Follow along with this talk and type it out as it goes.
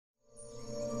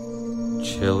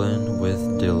Chillin' with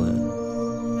Dylan.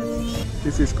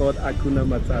 This is called Hakuna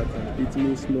Matata. It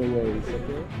means no worries,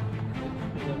 okay?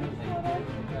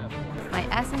 My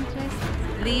ancestors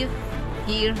live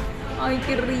here. Ay,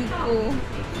 qué rico.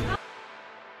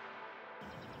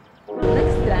 No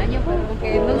extraño, pero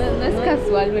porque no es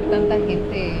casual ver tanta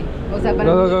gente, o sea,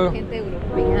 para mí gente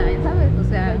europea, ¿sabes? O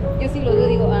sea, yo sí lo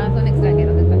digo, son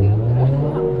extranjeros,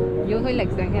 pero yo soy la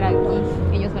extranjera aquí,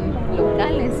 ellos son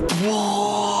locales.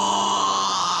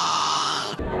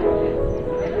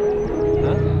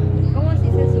 ¿Cómo se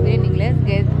dice subir en inglés?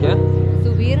 Get. ¿Qué?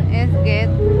 Subir es get.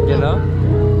 Get up?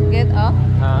 Get up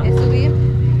es subir.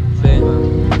 Sí.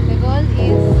 The goal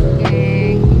is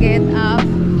get up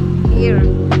here.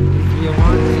 You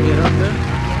want to get up there?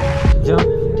 Jump.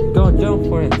 Go, jump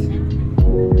for it.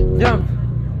 Jump.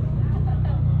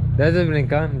 That's a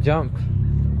brincar. Jump.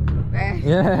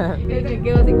 Yeah. Me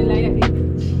quedo sin el aire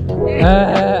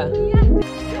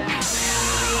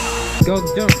Go,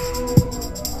 jump.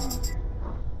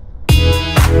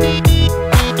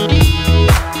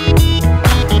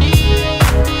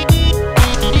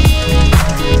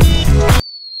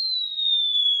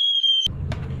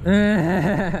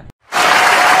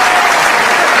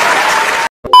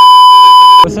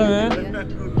 What's up, man?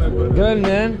 Good,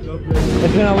 man.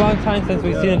 It's been a long time since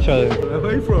we've seen each other. Where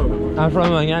are you from? I'm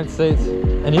from the United States.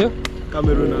 And you?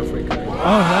 Cameroon, Africa.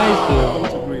 Oh, nice, dude.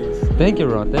 Welcome to Greece. Thank you,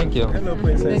 Rod. Thank you. Hello,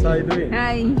 princess. How you doing?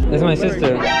 Hi. That's my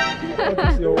sister. What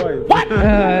is your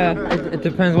wife? It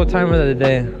depends what time of the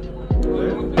day.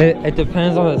 It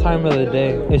depends on the time of the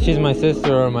day. If she's my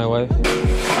sister or my wife.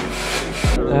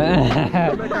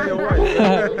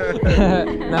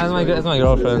 Nah, that's my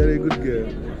girlfriend. Very good girl.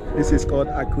 This is called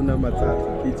Hakuna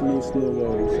Matata. It means no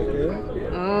worries, okay?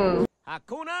 Oh.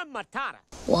 Hakuna Matata.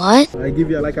 What? I give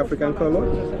you like African color,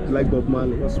 like Bob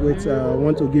Marley. Wait, I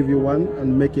want to give you one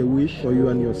and make a wish for you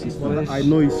and your sister. I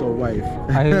know it's your wife.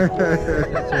 I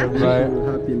wish you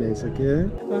happiness, okay?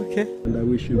 Okay. And I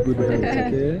wish you good health,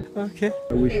 okay? Okay.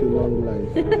 I wish you long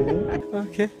life,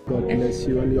 okay? Okay. God bless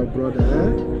you and your brother,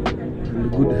 and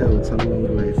good health and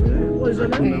long life,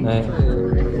 Hakuna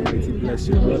Matata. Almighty bless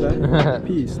you, brother.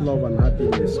 Peace, love and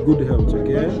happiness. Good health,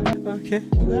 okay? Okay.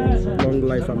 Long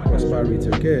life and prosperity,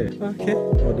 okay? Okay.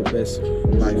 All the best for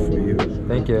life for you.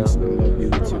 Thank you. Peace and love be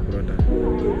with you, brother.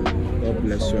 God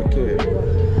bless you, okay?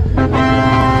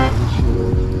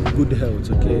 Good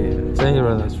health, okay? Thank you,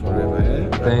 brother. That's forever, eh?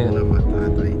 Thank you. Hakuna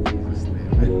Matata in Jesus'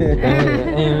 name.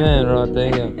 Amen, Rod.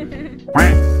 Thank you.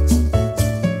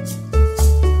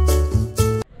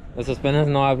 Esos penes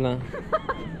no hablan.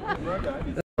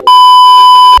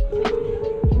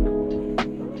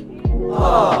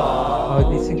 Oh,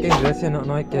 dicen que en Grecia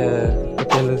no hay que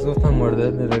les gusta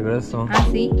morder de regreso. Ah,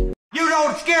 sí. You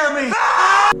don't scare me!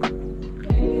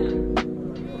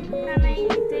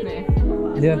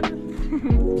 Yeah.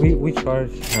 We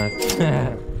charge.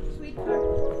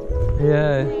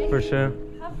 Yeah, for sure.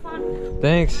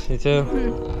 Thanks, you too.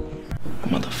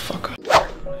 Motherfucker.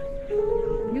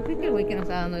 Yo creo que el güey que nos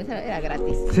estaba dando eso era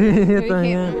gratis. Sí, yo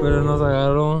también, pero nos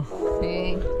agarró.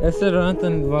 Sí. Este restaurante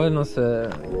vale, no sé,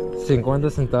 50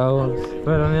 centavos.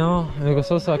 Pero no, me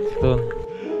gustó su actitud.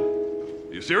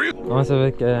 You serious? Vamos a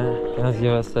ver qué nos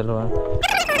lleva a este lugar.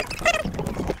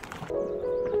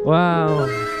 Wow,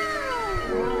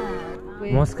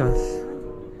 Pues, moscas.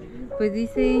 pues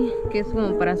dice que es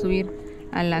como para subir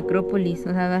a la Acrópolis,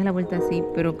 o sea, das la vuelta así,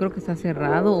 pero creo que está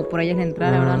cerrado o por ahí es la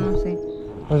entrada, la verdad no sé.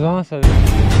 Pues vamos a ver.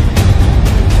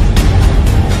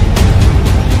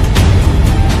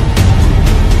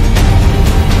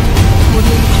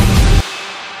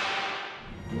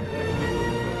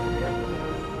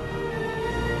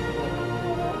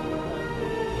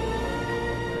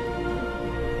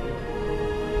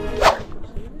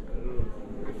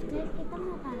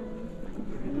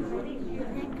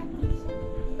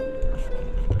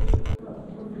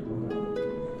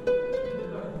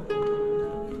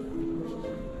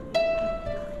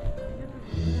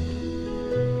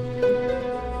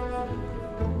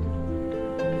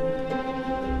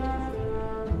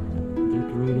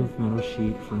 Decorative metal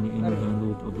sheet from the inner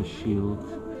handle of the shield,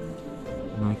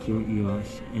 an accurate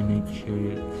eos, innate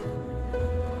chariot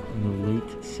in the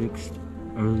late 6th,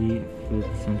 early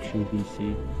 5th century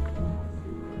BC.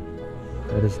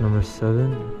 That is number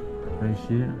 7 right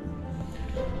here.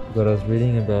 But I was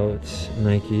reading about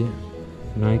Nike.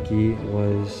 Nike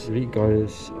was Greek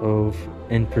goddess of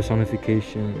and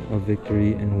personification of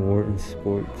victory in war and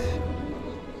sport.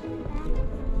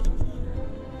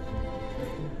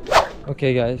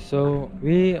 Okay guys, so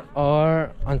we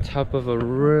are on top of a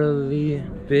really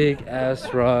big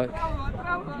ass rock.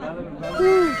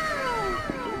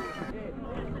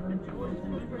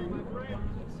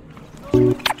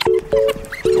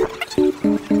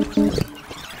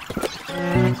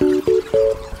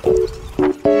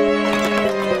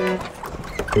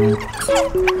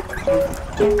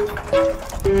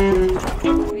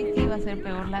 Creí que iba a ser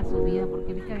peor la subida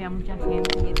porque vi que había mucha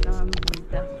gente y estaba muy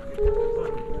bonita.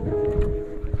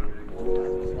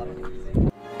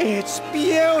 It's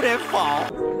beautiful.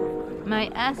 My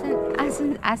ancestors,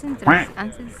 my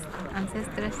ancestors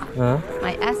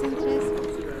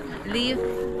live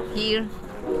here.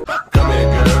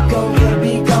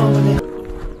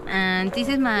 And this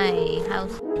is my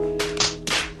house.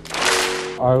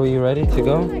 Are we ready to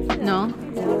go? No.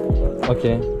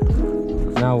 Okay.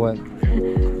 Now what?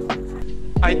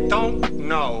 I don't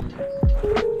know.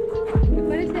 Me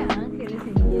parece ángeles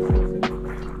en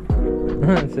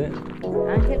That's it.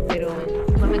 Ángel, pero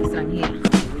en forma extranjera.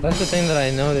 That's the thing that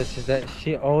I noticed is that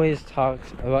she always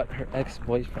talks about her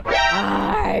ex-boyfriend.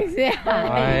 Ay, sí.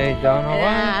 I don't know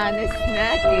why.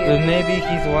 But maybe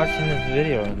he's watching this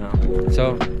video right now.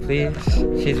 So please,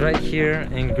 she's right here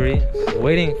in Greece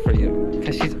waiting for you.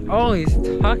 Because she's always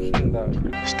talking about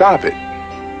it. Stop it.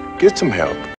 Get some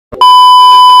help.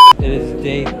 It is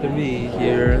day 3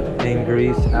 here in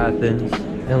Greece, Athens.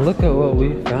 And look at what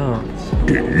we found.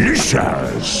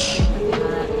 Delicious.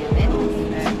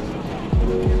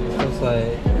 It's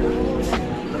like...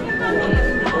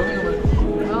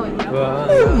 Oh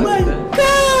my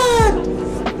God!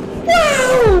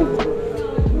 Wow!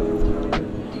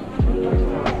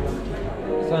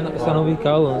 Están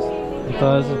ubicados en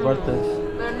todas esas partes.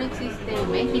 Pero no existe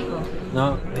en México.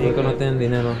 No, México no tienen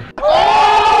dinero.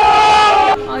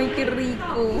 Ay, qué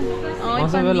rico. Ay,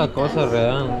 Vamos a ver la panditas. cosa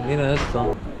real. Mira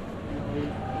esto.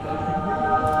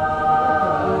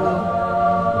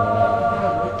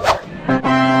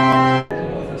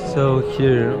 So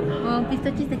here. Oh,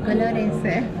 pistaches de colores.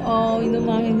 Ay, no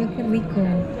mames, mira qué rico.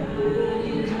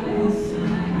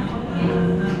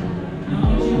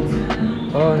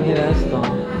 Oh, mira esto.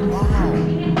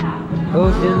 Oh,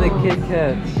 tienen de Kit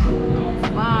Kats.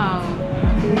 Wow.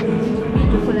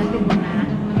 Chocolate con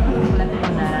naranja. Chocolate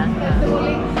con naranja.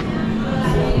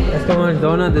 Es como el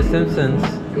donut de Simpsons.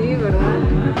 Sí, ¿verdad?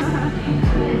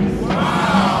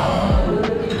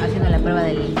 Haciendo la prueba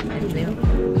del dedo.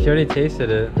 She already tasted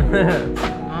it.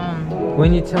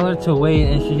 When you tell her to wait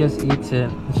and she just eats it,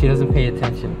 she doesn't pay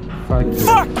attention. Fuck you.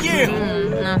 Fuck you!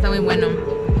 No, está muy bueno.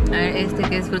 A ver, este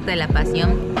que es fruta de la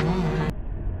pasión.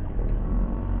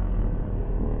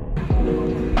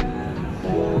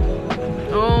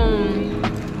 Oh,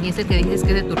 y ese que dices que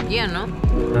es de Turquía, ¿no?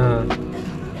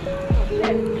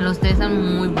 Los tres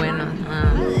son muy buenos.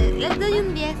 Les doy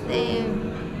un 10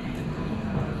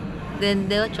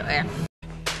 de 8.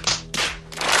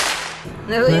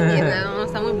 Le doy un 10, no,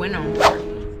 está muy bueno.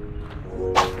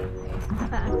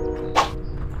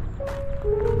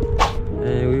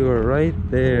 And we were right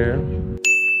there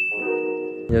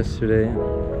yesterday.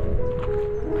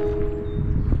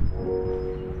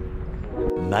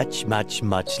 Much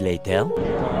later.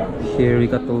 Here we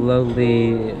got the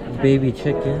lovely baby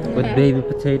chicken with baby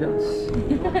potatoes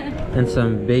and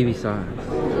some baby sauce.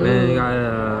 And we got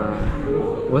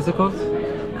what's it called?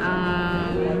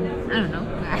 I don't know.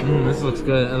 This looks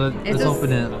good. Let's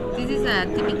open it. This is a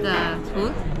typical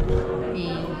food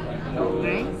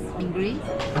in Greece.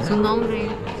 Su nombre,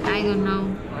 I don't know.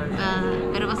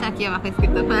 Pero va a ser aquí abajo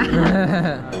escrito. A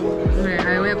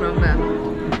ver, voy a probar.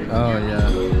 Oh yeah.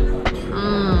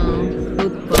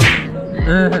 Food porn.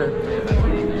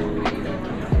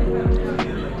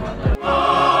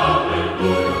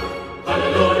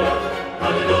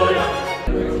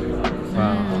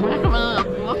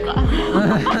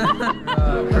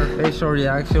 Her facial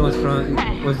reaction was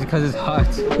because it's hot.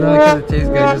 Not because it tastes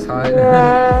good, it's hot.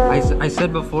 I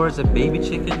said before it's a baby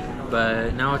chicken,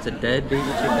 but now it's a dead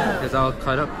baby chicken because I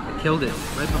killed it.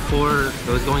 Right before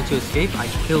it was going to escape, I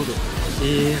killed it.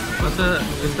 Y pasa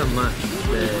gusta más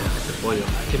de ese pollo,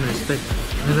 que me respecta.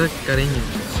 Me da cariño,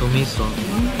 sumiso,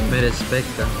 me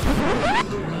respecta.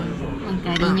 Con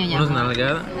cariño ya. Unos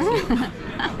nalgadas.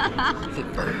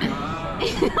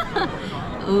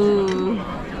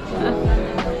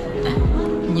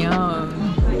 No.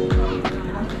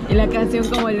 Y la canción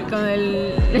como el con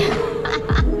el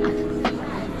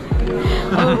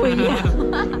oh, yeah.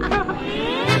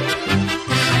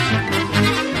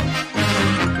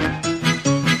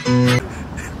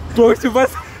 Boy, too much.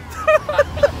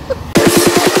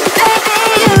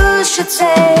 You should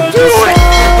take